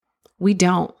We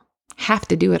don't have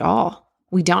to do it all.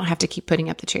 We don't have to keep putting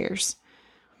up the chairs.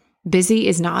 Busy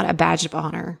is not a badge of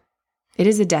honor. It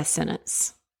is a death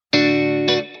sentence.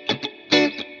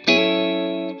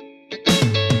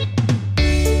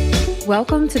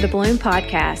 Welcome to the Bloom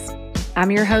Podcast.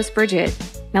 I'm your host, Bridget.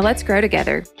 Now let's grow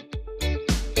together.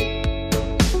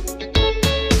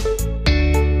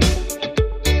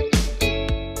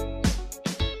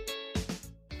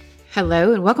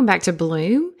 Hello, and welcome back to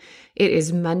Bloom. It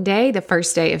is Monday, the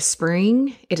first day of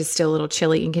spring. It is still a little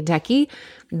chilly in Kentucky,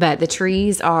 but the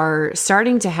trees are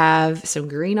starting to have some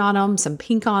green on them, some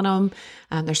pink on them.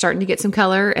 They're starting to get some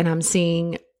color, and I'm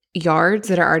seeing yards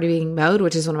that are already being mowed,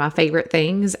 which is one of my favorite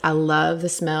things. I love the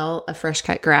smell of fresh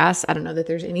cut grass. I don't know that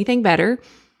there's anything better,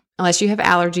 unless you have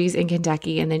allergies in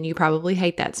Kentucky, and then you probably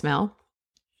hate that smell.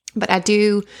 But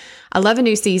I love a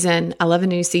new season. I love a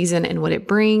new season and what it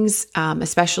brings,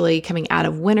 especially coming out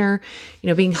of winter,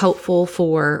 being hopeful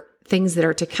for things that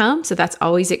are to come. So that's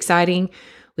always exciting.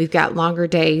 We've got longer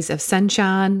days of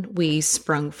sunshine. We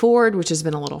sprung forward, which has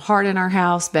been a little hard in our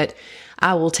house, but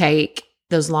I will take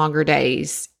those longer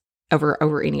days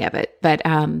over any of it. But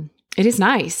it is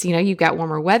nice. You've got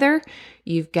warmer weather.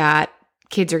 You've got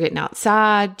kids are getting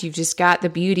outside. You've just got the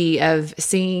beauty of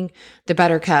seeing the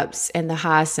buttercups and the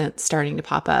hyacinths starting to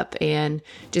pop up and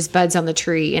just buds on the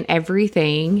tree and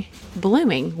everything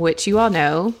blooming, which you all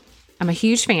know I'm a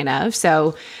huge fan of.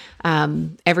 So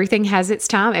everything has its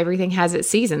time. Everything has its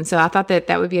season. So I thought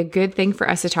that would be a good thing for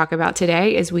us to talk about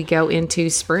today as we go into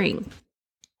spring.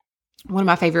 One of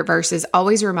my favorite verses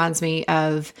always reminds me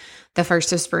of the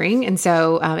first of spring. And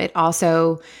so it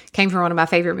also came from one of my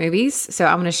favorite movies. So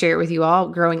I'm going to share it with you all.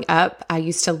 Growing up, I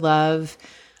used to love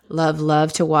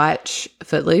to watch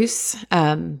Footloose.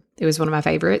 It was one of my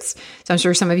favorites. So I'm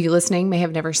sure some of you listening may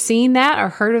have never seen that or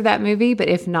heard of that movie. But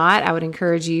if not, I would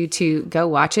encourage you to go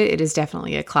watch it. It is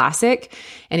definitely a classic.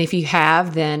 And if you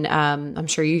have, then I'm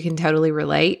sure you can totally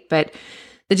relate. But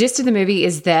the gist of the movie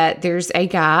is that there's a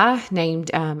guy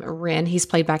named Wren. He's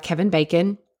played by Kevin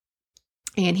Bacon.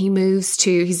 And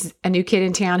he's a new kid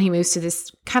in town. He moves to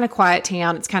this kind of quiet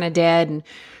town. It's kind of dead and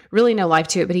really no life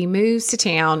to it. But he moves to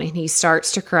town and he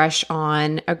starts to crush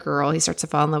on a girl. He starts to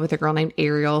fall in love with a girl named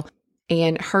Ariel.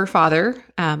 And her father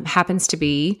happens to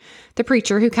be the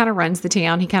preacher who kind of runs the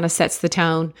town. He kind of sets the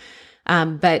tone.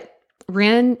 But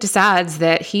Wren decides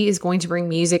that he is going to bring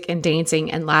music and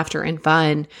dancing and laughter and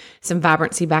fun, some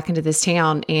vibrancy back into this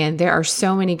town. And there are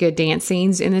so many good dance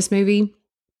scenes in this movie.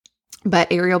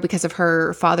 But Ariel, because of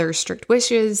her father's strict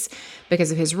wishes,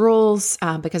 because of his rules,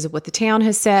 because of what the town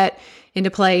has set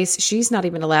into place, she's not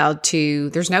even allowed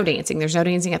to, there's no dancing. There's no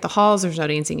dancing at the halls. There's no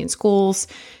dancing in schools.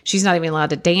 She's not even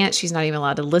allowed to dance. She's not even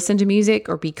allowed to listen to music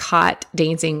or be caught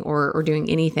dancing or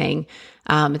doing anything.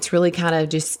 It's really kind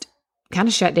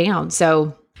of shut down.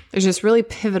 So there's this really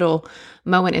pivotal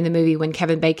moment in the movie when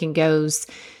Kevin Bacon goes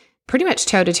pretty much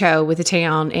toe to toe with the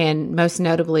town and most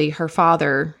notably her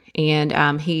father.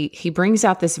 And he brings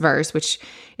out this verse, which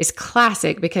is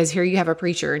classic because here you have a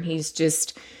preacher and he's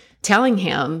just telling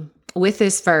him with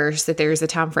this verse that there is a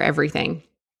time for everything.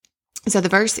 So the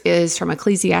verse is from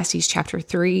Ecclesiastes chapter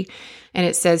 3, and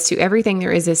it says, "To everything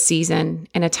there is a season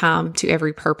and a time to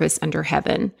every purpose under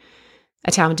heaven,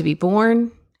 a time to be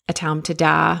born, a time to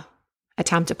die, a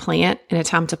time to plant, and a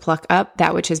time to pluck up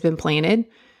that which has been planted,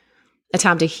 a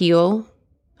time to heal,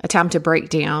 a time to break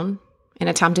down, and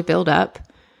a time to build up,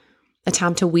 a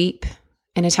time to weep,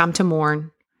 and a time to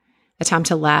mourn, a time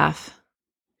to laugh,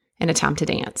 and a time to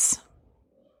dance."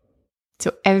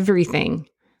 So everything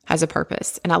has a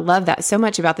purpose. And I love that so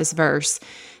much about this verse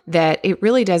that it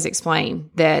really does explain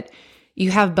that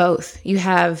you have both.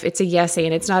 It's a yes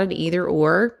and, it's not an either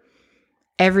or.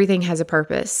 Everything has a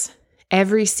purpose.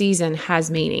 Every season has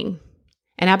meaning.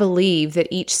 And I believe that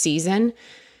each season,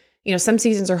 some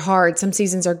seasons are hard, some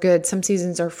seasons are good, some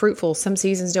seasons are fruitful, some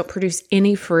seasons don't produce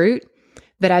any fruit.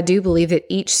 But I do believe that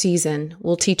each season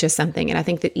will teach us something. And I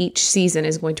think that each season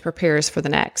is going to prepare us for the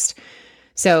next.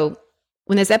 So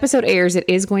when this episode airs, it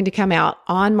is going to come out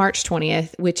on March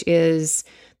 20th, which is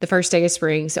the first day of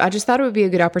spring. So I just thought it would be a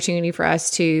good opportunity for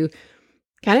us to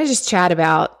kind of just chat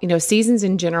about, seasons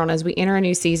in general. And as we enter a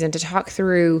new season, to talk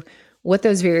through what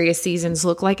those various seasons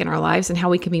look like in our lives and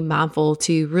how we can be mindful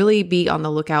to really be on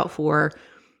the lookout for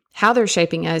how they're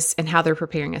shaping us and how they're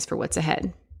preparing us for what's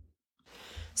ahead.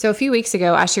 So a few weeks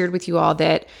ago, I shared with you all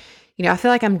that, I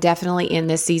feel like I'm definitely in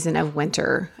this season of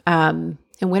winter. And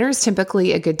winter is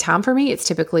typically a good time for me. It's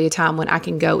typically a time when I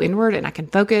can go inward and I can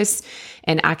focus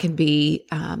and I can be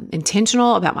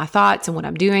intentional about my thoughts and what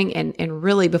I'm doing. And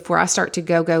really before I start to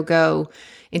go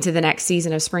into the next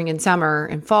season of spring and summer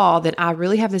and fall, then I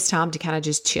really have this time to kind of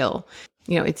just chill.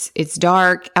 It's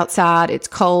dark outside, it's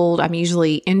cold. I'm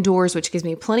usually indoors, which gives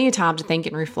me plenty of time to think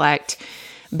and reflect.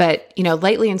 But,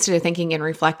 lately, instead of thinking and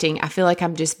reflecting, I feel like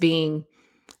I'm just being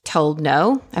told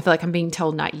no. I feel like I'm being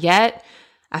told not yet.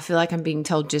 I feel like I'm being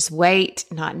told just wait,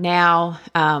 not now.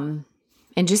 And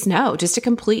just no, just a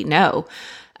complete no.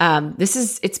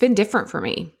 It's been different for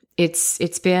me.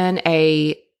 It's been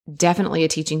definitely a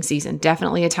teaching season,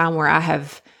 definitely a time where I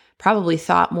have probably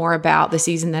thought more about the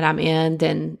season that I'm in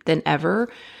than ever.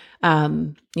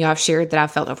 I've shared that I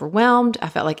felt overwhelmed. I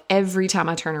felt like every time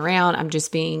I turn around, I'm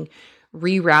just being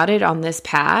rerouted on this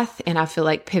path. And I feel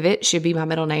like pivot should be my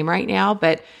middle name right now.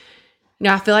 But,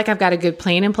 I feel like I've got a good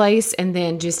plan in place. And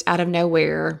then just out of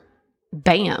nowhere,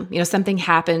 bam, something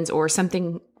happens or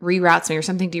something reroutes me or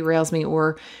something derails me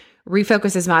or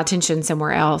refocuses my attention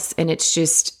somewhere else. And it's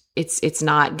just, it's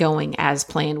not going as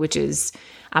planned, which is,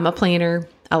 I'm a planner.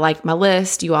 I like my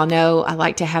list. You all know I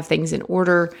like to have things in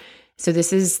order. So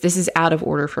this is out of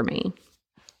order for me.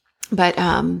 But,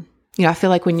 I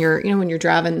feel like when you're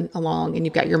driving along and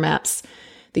you've got your maps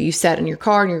that you set in your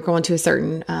car and you're going to a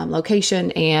certain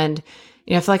location, and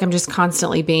I feel like I'm just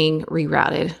constantly being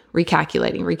rerouted,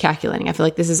 recalculating. I feel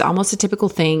like this is almost a typical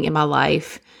thing in my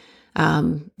life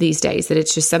these days, that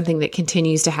it's just something that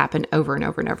continues to happen over and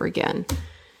over and over again.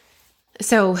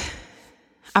 So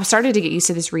I've started to get used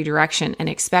to this redirection and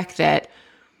expect that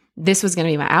this was going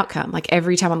to be my outcome. Like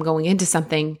every time I'm going into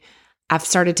something, I've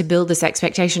started to build this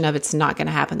expectation of it's not going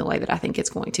to happen the way that I think it's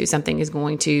going to. Something is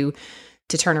going to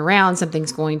turn around.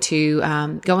 Something's going to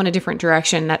go in a different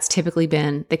direction. That's typically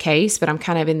been the case, but I'm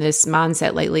kind of in this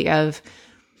mindset lately of,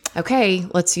 okay,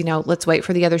 let's wait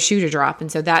for the other shoe to drop.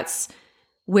 And so that's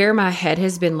where my head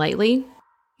has been lately.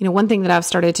 One thing that I've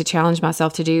started to challenge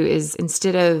myself to do is,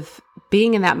 instead of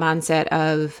being in that mindset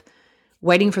of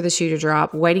waiting for the shoe to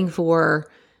drop, waiting for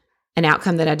an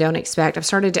outcome that I don't expect, I've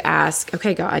started to ask,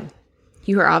 okay, God,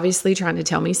 you are obviously trying to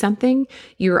tell me something.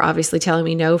 You are obviously telling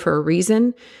me no for a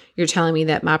reason. You're telling me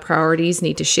that my priorities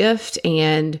need to shift.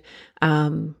 And,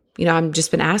 I've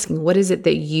just been asking, what is it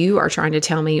that you are trying to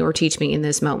tell me or teach me in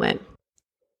this moment?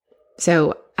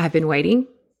 So I've been waiting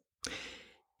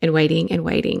and waiting and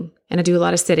waiting. And I do a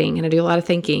lot of sitting, and I do a lot of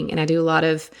thinking, and I do a lot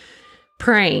of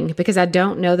praying, because I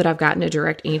don't know that I've gotten a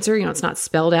direct answer. It's not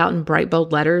spelled out in bright,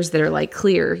 bold letters that are like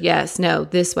clear, yes, no,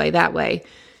 this way, that way.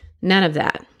 None of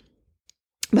that.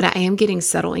 But I am getting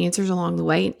subtle answers along the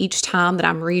way. And each time that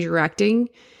I'm redirecting,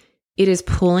 it is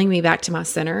pulling me back to my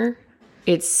center.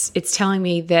 It's telling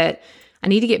me that I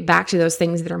need to get back to those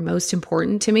things that are most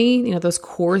important to me. Those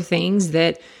core things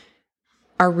that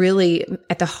are really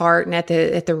at the heart and at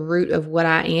the root of what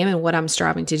I am and what I'm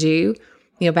striving to do.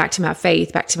 Back to my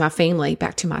faith, back to my family,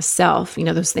 back to myself.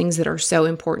 Those things that are so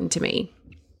important to me.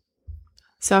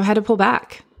 So I've had to pull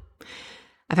back.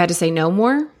 I've had to say no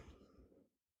more.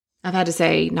 I've had to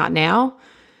say not now.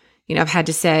 I've had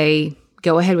to say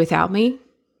go ahead without me.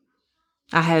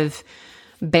 I have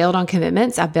bailed on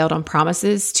commitments. I've bailed on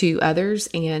promises to others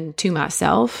and to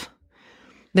myself.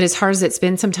 But as hard as it's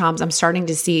been, sometimes I'm starting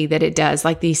to see that it does,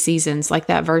 like these seasons, like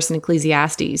that verse in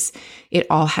Ecclesiastes, it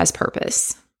all has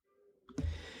purpose.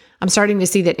 I'm starting to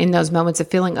see that in those moments of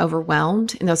feeling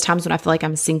overwhelmed, in those times when I feel like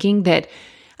I'm sinking, that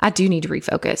I do need to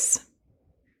refocus.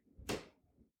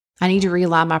 I need to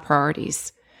realign my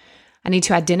priorities. I need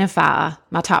to identify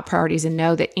my top priorities and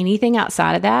know that anything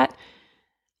outside of that,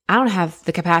 I don't have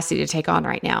the capacity to take on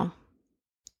right now.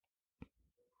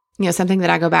 Something that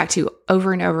I go back to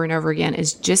over and over and over again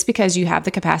is, just because you have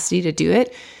the capacity to do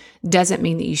it doesn't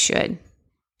mean that you should.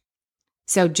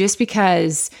 So just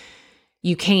because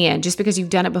you can, just because you've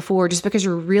done it before, just because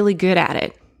you're really good at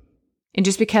it, and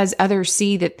just because others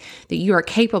see that you are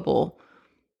capable,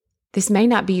 this may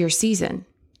not be your season.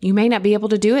 You may not be able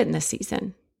to do it in this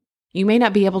season. You may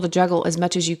not be able to juggle as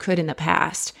much as you could in the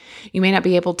past. You may not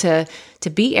be able to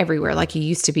be everywhere like you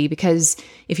used to be, because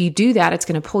if you do that, it's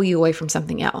going to pull you away from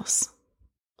something else.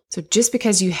 So just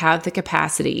because you have the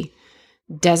capacity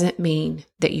doesn't mean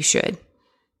that you should.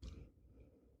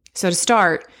 So to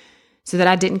start, so that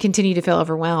I didn't continue to feel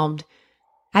overwhelmed,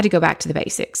 I had to go back to the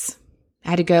basics.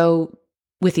 I had to go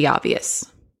with the obvious,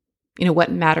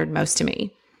 what mattered most to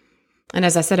me. And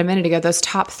as I said a minute ago, those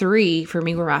top three for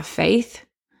me were my faith,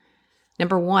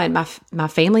 number one, my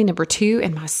family, number two,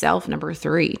 and myself, number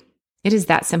three. It is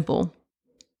that simple.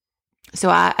 So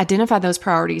I identified those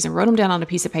priorities and wrote them down on a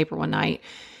piece of paper one night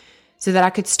so that I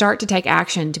could start to take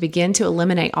action to begin to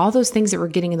eliminate all those things that were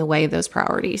getting in the way of those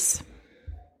priorities.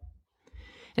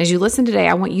 And as you listen today,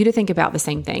 I want you to think about the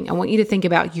same thing. I want you to think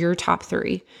about your top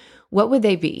three. What would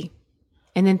they be?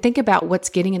 And then think about what's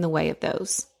getting in the way of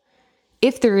those.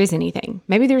 if there is anything.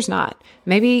 Maybe there's not.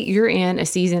 Maybe you're in a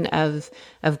season of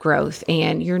growth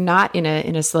and you're not in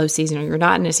a slow season, or you're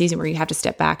not in a season where you have to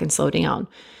step back and slow down.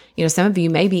 Some of you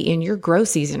may be in your growth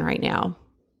season right now.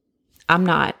 I'm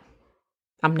not.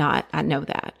 I know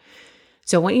that.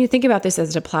 So I want you to think about this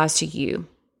as it applies to you.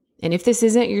 And if this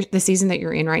isn't the season that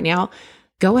you're in right now,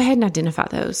 go ahead and identify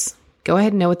those. Go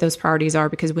ahead and know what those priorities are,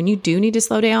 because when you do need to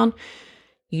slow down,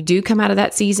 you do come out of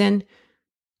that season,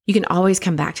 you can always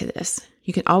come back to this.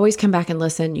 You can always come back and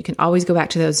listen. You can always go back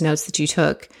to those notes that you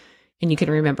took and you can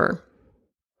remember.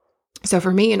 So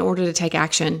for me, in order to take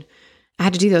action, I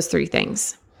had to do those 3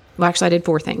 things. Well, actually, I did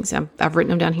 4 things. I've written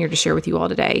them down here to share with you all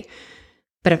today.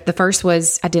 But the first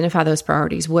was identify those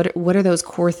priorities. What are those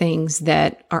core things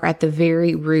that are at the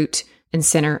very root and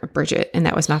center of Bridget? And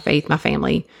that was my faith, my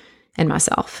family, and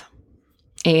myself.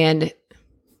 And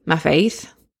my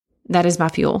faith, that is my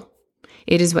fuel.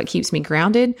 It is what keeps me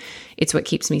grounded. It's what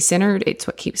keeps me centered. It's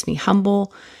what keeps me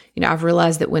humble. I've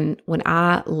realized that when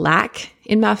I lack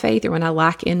in my faith, or when I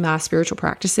lack in my spiritual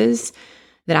practices,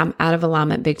 that I'm out of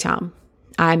alignment big time.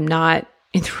 I'm not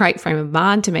in the right frame of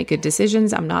mind to make good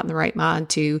decisions. I'm not in the right mind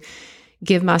to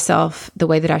give myself the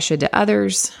way that I should to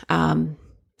others. I'm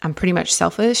pretty much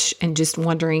selfish and just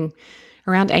wandering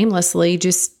around aimlessly,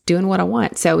 just doing what I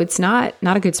want. So it's not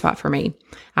a good spot for me.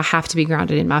 I have to be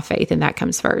grounded in my faith, and that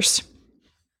comes first.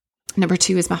 Number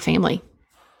 2 is my family.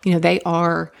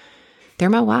 They're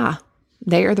my why.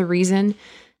 They are the reason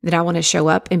that I want to show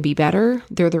up and be better.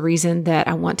 They're the reason that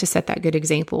I want to set that good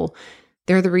example.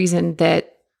 They're the reason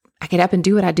that I get up and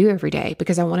do what I do every day,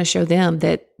 because I want to show them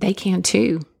that they can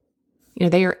too.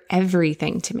 They are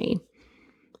everything to me.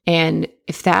 And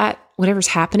if whatever's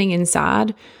happening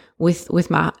inside with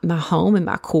my home and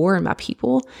my core and my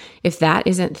people, if that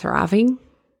isn't thriving,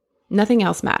 nothing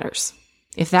else matters.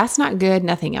 If that's not good,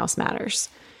 nothing else matters.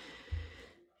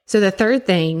 So the third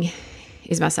thing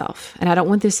is myself. And I don't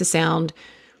want this to sound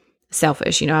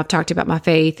selfish. I've talked about my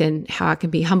faith and how I can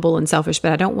be humble and selfish,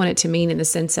 but I don't want it to mean in the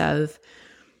sense of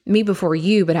me before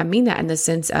you, but I mean that in the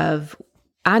sense of,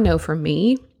 I know for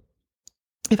me,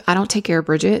 if I don't take care of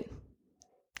Bridget,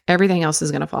 everything else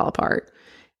is going to fall apart.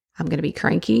 I'm going to be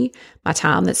cranky. My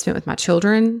time that's spent with my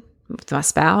children, with my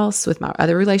spouse, with my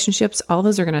other relationships, all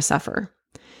those are going to suffer.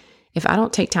 If I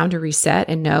don't take time to reset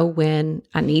and know when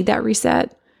I need that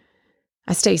reset,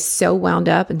 I stay so wound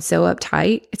up and so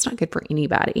uptight, it's not good for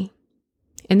anybody.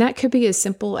 And that could be as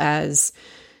simple as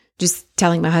just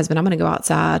telling my husband, I'm going to go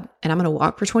outside and I'm going to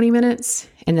walk for 20 minutes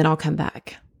and then I'll come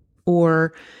back.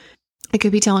 Or it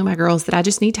could be telling my girls that I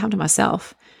just need time to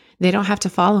myself. They don't have to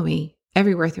follow me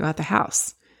everywhere throughout the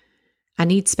house. I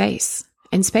need space,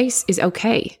 and space is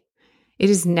okay. It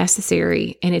is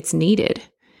necessary and it's needed.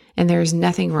 And there's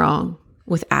nothing wrong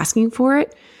with asking for it.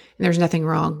 And there's nothing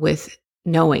wrong with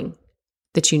knowing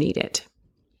that you need it.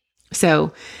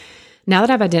 So now that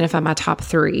I've identified my top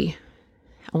 3,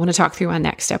 I want to talk through my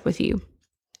next step with you.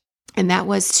 And that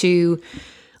was to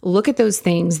look at those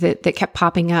things that kept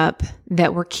popping up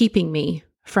that were keeping me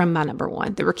from my number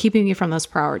 1, that were keeping me from those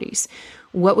priorities.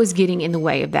 What was getting in the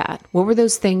way of that? What were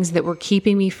those things that were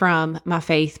keeping me from my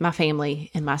faith, my family,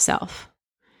 and myself?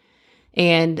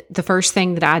 And the first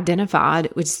thing that I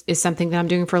identified is something that I'm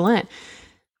doing for Lent.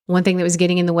 One thing that was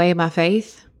getting in the way of my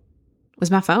faith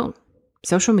was my phone,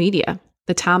 social media,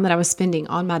 the time that I was spending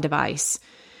on my device.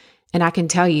 And I can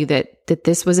tell you that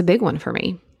this was a big one for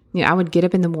me. I would get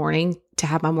up in the morning to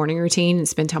have my morning routine and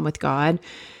spend time with God.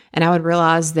 And I would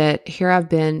realize that here I've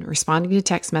been responding to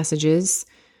text messages,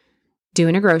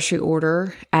 doing a grocery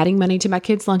order, adding money to my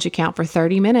kids' lunch account for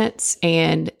 30 minutes,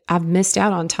 and I've missed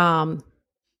out on time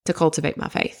to cultivate my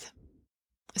faith.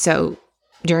 So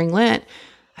during Lent,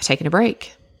 I've taken a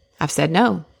break. I've said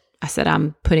no. I said,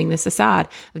 I'm putting this aside.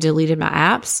 I've deleted my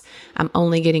apps. I'm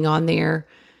only getting on there.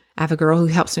 I have a girl who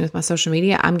helps me with my social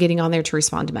media. I'm getting on there to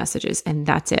respond to messages, and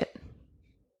that's it.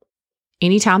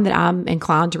 Anytime that I'm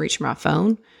inclined to reach for my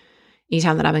phone,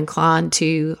 anytime that I'm inclined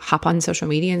to hop on social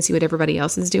media and see what everybody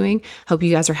else is doing, hope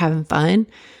you guys are having fun.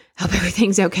 Hope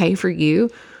everything's okay for you.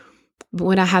 But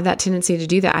when I have that tendency to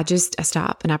do that, I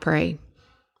stop and I pray.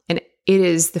 And it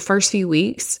is the first few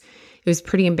weeks, it was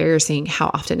pretty embarrassing how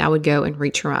often I would go and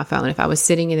reach for my phone. If I was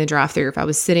sitting in the drive-thru, if I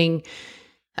was sitting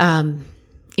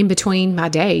in between my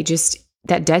day, just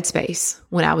that dead space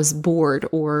when I was bored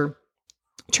or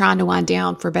trying to wind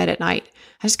down for bed at night,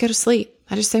 I just go to sleep.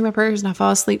 I just say my prayers and I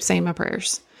fall asleep saying my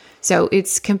prayers. So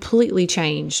it's completely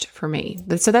changed for me.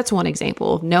 So that's one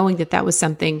example of knowing that was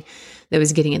something that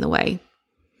was getting in the way.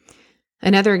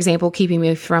 Another example keeping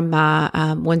me from my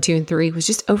 1, 2, and 3 was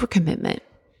just overcommitment.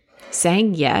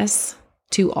 Saying yes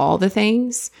to all the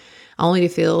things only to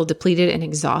feel depleted and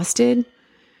exhausted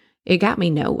it got me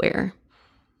nowhere.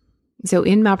 So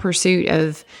in my pursuit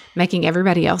of making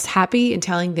everybody else happy and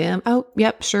telling them, oh,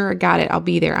 yep, sure, I got it. I'll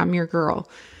be there. I'm your girl.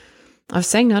 I was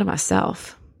saying no to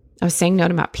myself. I was saying no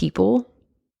to my people,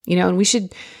 and we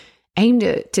should aim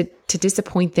to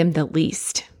disappoint them the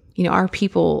least. Our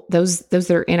people, those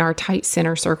that are in our tight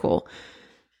center circle,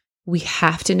 we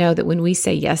have to know that when we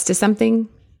say yes to something,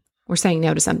 we're saying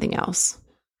no to something else.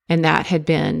 And that had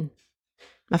been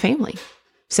my family.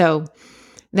 So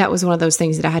that was one of those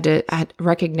things that I had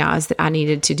recognized that I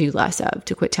needed to do less of,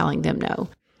 to quit telling them no.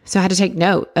 So I had to take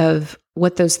note of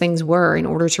what those things were in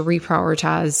order to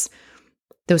reprioritize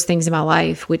those things in my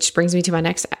life, which brings me to my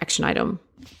next action item.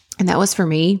 And that was, for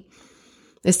me,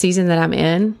 the season that I'm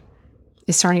in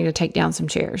is starting to take down some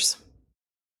chairs.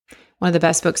 One of the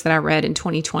best books that I read in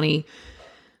 2020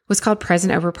 was called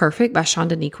Present Over Perfect by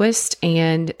Shonda Nyquist.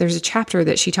 And there's a chapter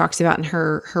that she talks about in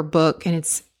her book, and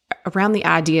it's around the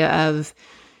idea of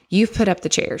you've put up the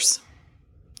chairs.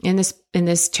 In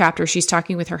this chapter, she's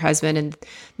talking with her husband, and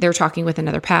they're talking with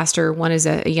another pastor. One is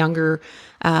a younger,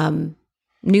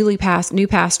 new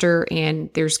pastor, and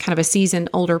there's kind of a seasoned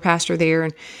older pastor there.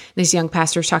 And this young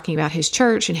pastor is talking about his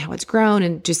church and how it's grown,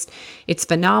 and just it's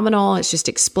phenomenal. It's just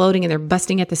exploding, and they're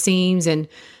busting at the seams. And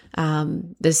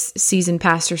this seasoned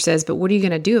pastor says, "But what are you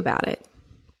going to do about it?"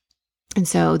 And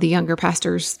so the younger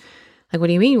pastor's like, "What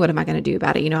do you mean? What am I going to do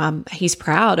about it?" He's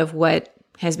proud of what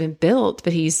has been built,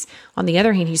 but he's, on the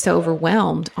other hand, he's so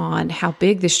overwhelmed on how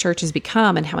big this church has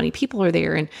become and how many people are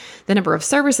there and the number of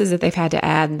services that they've had to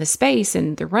add and the space,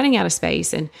 and they're running out of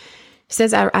space. And he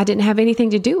says, I didn't have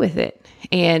anything to do with it.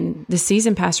 And the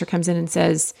seasoned pastor comes in and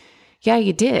says, "Yeah,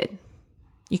 you did.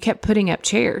 You kept putting up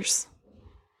chairs."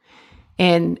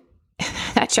 And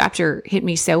that chapter hit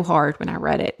me so hard when I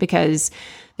read it, because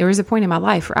there was a point in my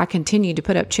life where I continued to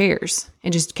put up chairs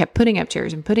and just kept putting up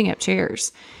chairs and putting up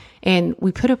chairs. And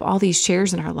we put up all these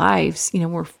chairs in our lives.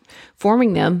 We're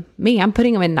forming them. I'm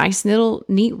putting them in nice little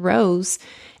neat rows.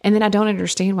 And then I don't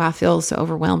understand why I feel so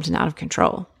overwhelmed and out of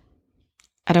control.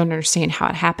 I don't understand how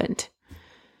it happened.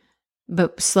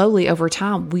 But slowly over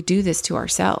time, we do this to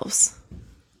ourselves.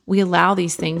 We allow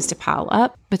these things to pile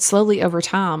up, but slowly over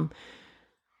time,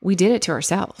 we did it to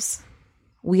ourselves.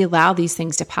 We allow these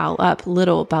things to pile up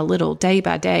little by little, day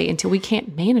by day, until we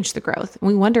can't manage the growth. And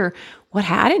we wonder,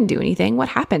 I didn't do anything. What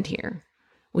happened here?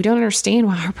 We don't understand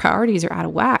why our priorities are out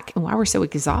of whack and why we're so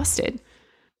exhausted.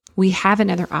 We have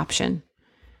another option.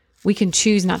 We can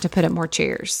choose not to put up more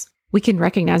chairs. We can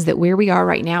recognize that where we are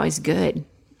right now is good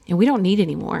and we don't need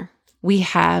any more. We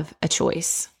have a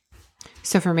choice.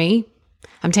 So for me,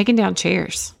 I'm taking down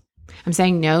chairs. I'm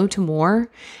saying no to more,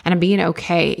 and I'm being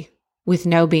okay with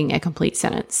no being a complete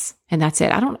sentence. And that's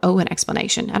it. I don't owe an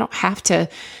explanation. I don't have to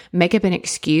make up an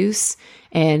excuse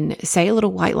and say a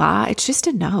little white lie. It's just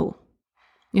a no.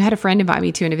 I had a friend invite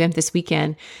me to an event this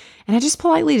weekend, and I just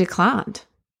politely declined.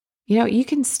 You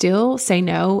can still say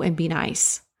no and be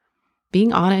nice.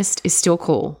 Being honest is still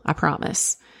cool, I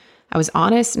promise. I was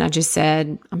honest, and I just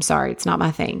said, I'm sorry, it's not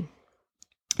my thing.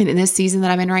 And in this season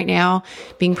that I'm in right now,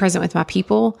 being present with my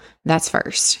people, that's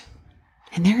first.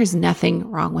 And there is nothing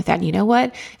wrong with that. And you know what?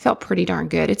 It felt pretty darn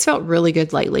good. It's felt really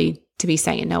good lately to be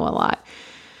saying no a lot.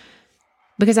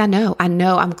 Because I know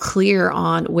I'm clear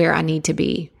on where I need to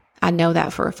be. I know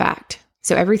that for a fact.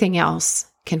 So everything else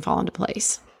can fall into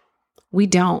place. We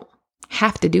don't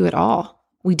have to do it all.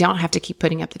 We don't have to keep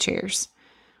putting up the chairs.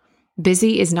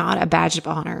 Busy is not a badge of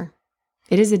honor.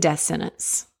 It is a death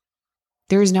sentence.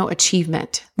 There is no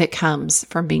achievement that comes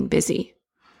from being busy.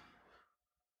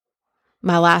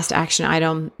 My last action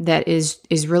item that is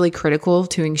really critical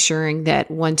to ensuring that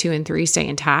 1, 2, and 3 stay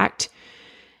intact,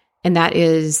 and that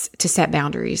is to set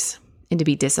boundaries and to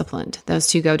be disciplined. Those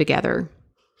two go together.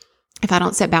 If I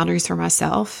don't set boundaries for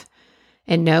myself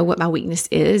and know what my weakness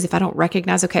is, if I don't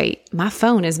recognize, okay, my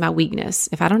phone is my weakness,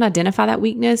 if I don't identify that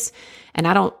weakness and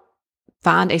I don't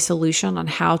find a solution on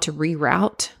how to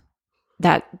reroute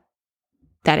that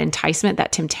enticement,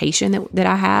 that temptation that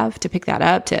I have to pick that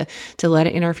up, to let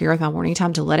it interfere with my morning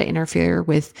time, to let it interfere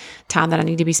with time that I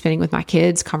need to be spending with my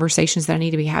kids, conversations that I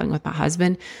need to be having with my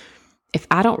husband. If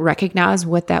I don't recognize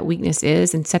what that weakness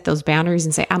is and set those boundaries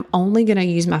and say, I'm only going to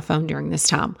use my phone during this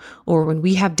time, or when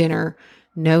we have dinner,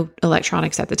 no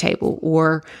electronics at the table,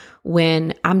 or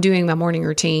when I'm doing my morning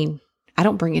routine, I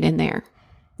don't bring it in there.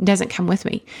 It doesn't come with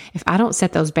me. If I don't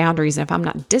set those boundaries, and if I'm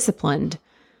not disciplined,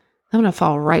 I'm going to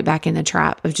fall right back in the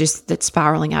trap of just that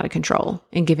spiraling out of control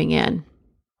and giving in.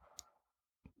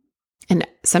 And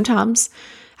sometimes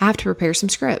I have to prepare some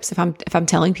scripts. If I'm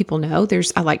telling people no,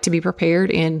 I like to be prepared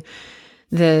in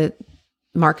the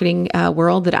marketing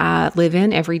world that I live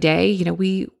in every day.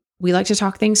 We like to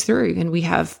talk things through, and we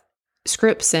have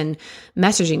scripts and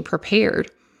messaging prepared.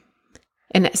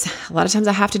 And a lot of times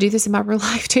I have to do this in my real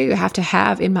life too. I have to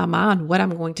have in my mind what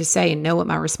I'm going to say and know what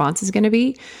my response is going to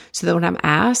be, so that when I'm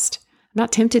asked, I'm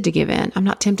not tempted to give in. I'm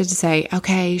not tempted to say,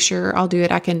 okay, sure, I'll do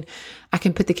it. I can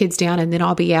put the kids down and then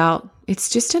I'll be out. It's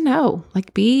just to know,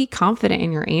 like, be confident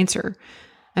in your answer.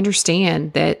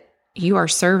 Understand that you are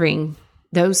serving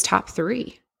those top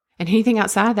 3, and anything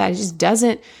outside of that,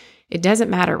 it doesn't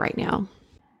matter right now.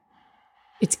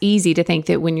 It's easy to think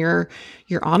that when you're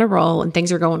on a roll and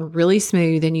things are going really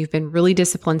smooth and you've been really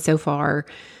disciplined so far,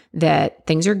 that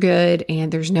things are good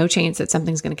and there's no chance that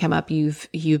something's going to come up. You've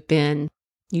been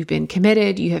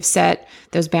committed, you have set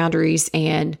those boundaries,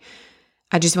 and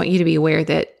I just want you to be aware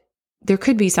that there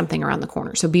could be something around the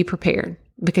corner. So be prepared,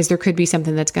 because there could be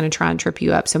something that's going to try and trip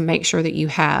you up. So make sure that you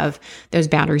have those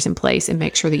boundaries in place, and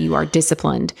make sure that you are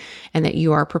disciplined and that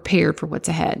you are prepared for what's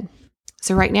ahead.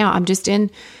 So right now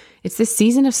it's this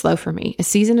season of slow for me, a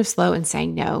season of slow and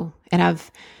saying no. And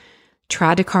I've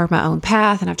tried to carve my own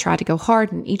path, and I've tried to go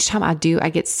hard. And each time I do,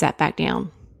 I get set back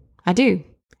down. I do.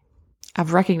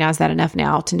 I've recognized that enough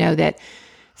now to know that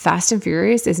fast and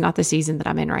furious is not the season that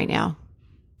I'm in right now.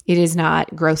 It is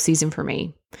not growth season for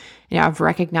me. And I've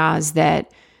recognized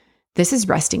that this is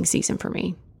resting season for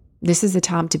me. This is a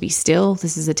time to be still.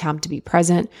 This is a time to be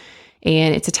present.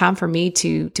 And it's a time for me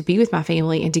to be with my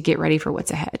family and to get ready for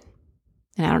what's ahead.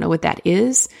 And I don't know what that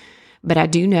is, but I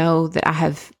do know that I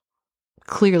have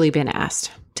clearly been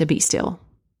asked to be still.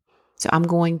 So I'm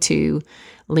going to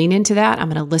lean into that. I'm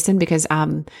going to listen, because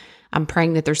I'm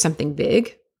praying that there's something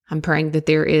big. I'm praying that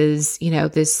there is,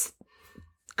 this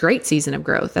great season of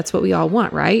growth. That's what we all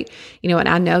want, right? And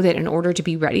I know that in order to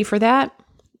be ready for that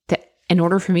in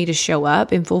order for me to show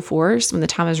up in full force when the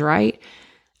time is right,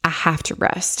 I have to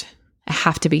rest. I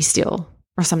have to be still,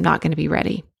 or else I'm not going to be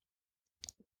ready.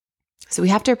 So we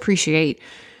have to appreciate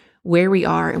where we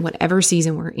are in whatever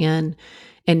season we're in,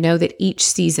 and know that each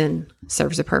season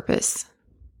serves a purpose.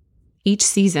 Each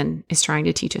season is trying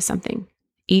to teach us something.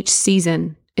 Each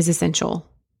season is essential.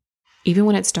 Even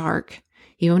when it's dark,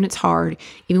 even when it's hard,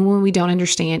 even when we don't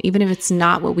understand, even if it's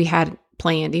not what we had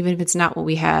planned, even if it's not what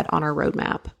we had on our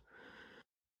roadmap.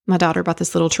 My daughter bought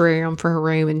this little terrarium for her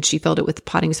room, and she filled it with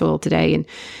potting soil today and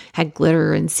had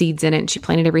glitter and seeds in it. And she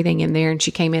planted everything in there, and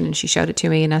she came in and she showed it to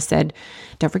me. And I said,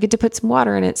 don't forget to put some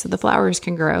water in it so the flowers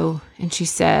can grow. And she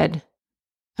said,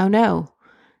 oh no,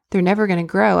 they're never going to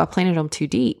grow. I planted them too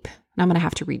deep and I'm going to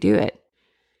have to redo it.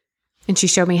 And she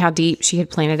showed me how deep she had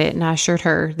planted it. And I assured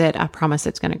her that I promise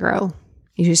it's going to grow.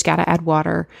 You just got to add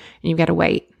water and you've got to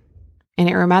wait. And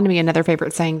it reminded me of another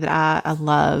favorite saying that I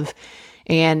love.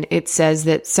 And it says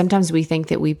that sometimes we think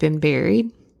that we've been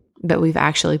buried, but we've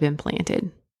actually been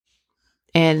planted.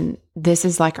 And this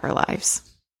is like our lives.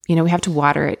 We have to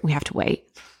water it. We have to wait.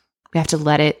 We have to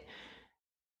let it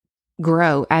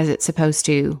grow as it's supposed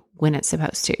to, when it's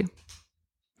supposed to.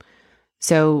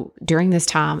 So during this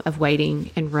time of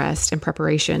waiting and rest and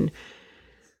preparation,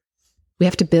 we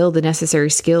have to build the necessary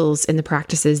skills and the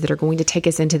practices that are going to take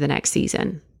us into the next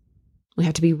season. We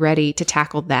have to be ready to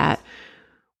tackle that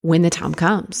when the time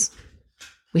comes.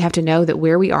 We have to know that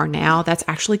where we are now, that's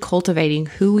actually cultivating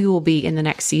who we will be in the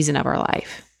next season of our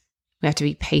life. We have to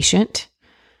be patient,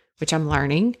 which I'm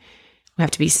learning. We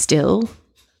have to be still.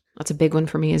 That's a big one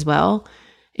for me as well.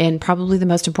 And probably the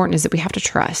most important is that we have to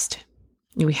trust.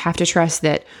 We have to trust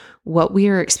that what we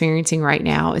are experiencing right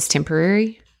now is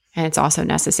temporary, and it's also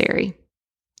necessary.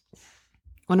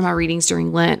 One of my readings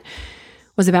during Lent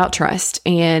was about trust.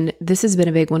 And this has been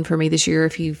a big one for me this year.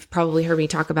 If you've probably heard me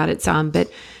talk about it some,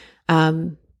 but,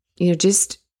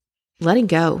 just letting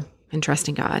go and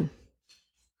trusting God.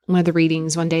 One of the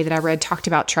readings one day that I read talked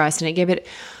about trust, and it gave it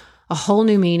a whole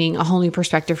new meaning, a whole new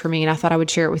perspective for me. And I thought I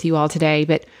would share it with you all today.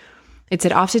 But it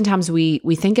said, oftentimes we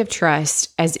think of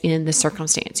trust as in the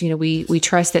circumstance. We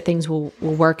trust that things will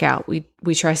work out. We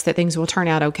trust that things will turn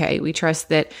out okay. We trust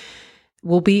that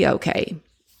we'll be okay,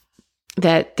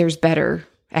 that there's better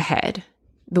ahead.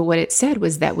 But what it said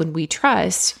was that when we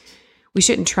trust, we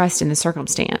shouldn't trust in the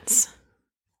circumstance.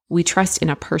 We trust in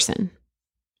a person,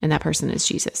 and that person is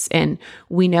Jesus. And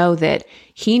we know that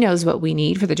he knows what we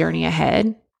need for the journey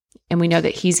ahead. And we know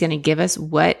that he's going to give us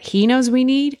what he knows we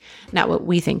need, not what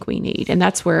we think we need. And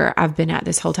that's where I've been at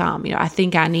this whole time. I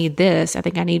think I need this. I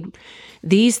think I need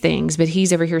these things. But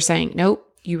he's over here saying, nope,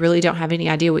 you really don't have any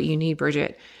idea what you need,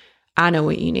 Bridget. I know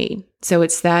what you need. So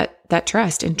it's that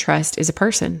trust, and trust is a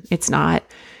person. It's not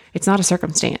a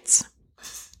circumstance.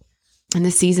 And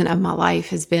this season of my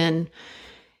life it's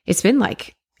been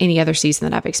like any other season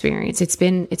that I've experienced. It's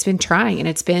been trying, and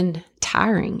it's been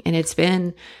tiring, and it's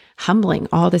been humbling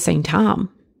all at the same time.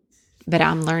 but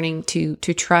I'm learning to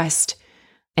trust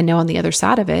and know on the other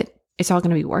side of it, it's all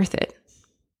going to be worth it.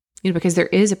 Because there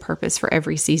is a purpose for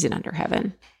every season under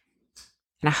heaven.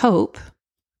 And I hope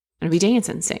I'm going to be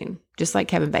dancing soon, just like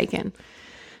Kevin Bacon.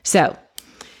 So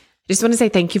just want to say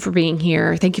thank you for being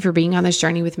here. Thank you for being on this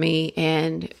journey with me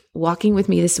and walking with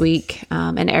me this week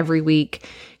and every week.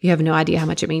 You have no idea how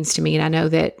much it means to me. And I know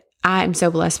that I am so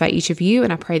blessed by each of you,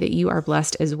 and I pray that you are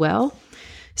blessed as well.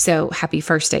 So happy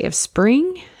first day of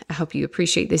spring. I hope you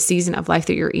appreciate this season of life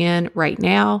that you're in right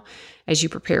now as you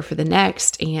prepare for the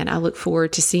next. And I look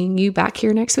forward to seeing you back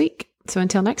here next week. So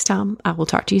until next time, I will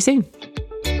talk to you soon.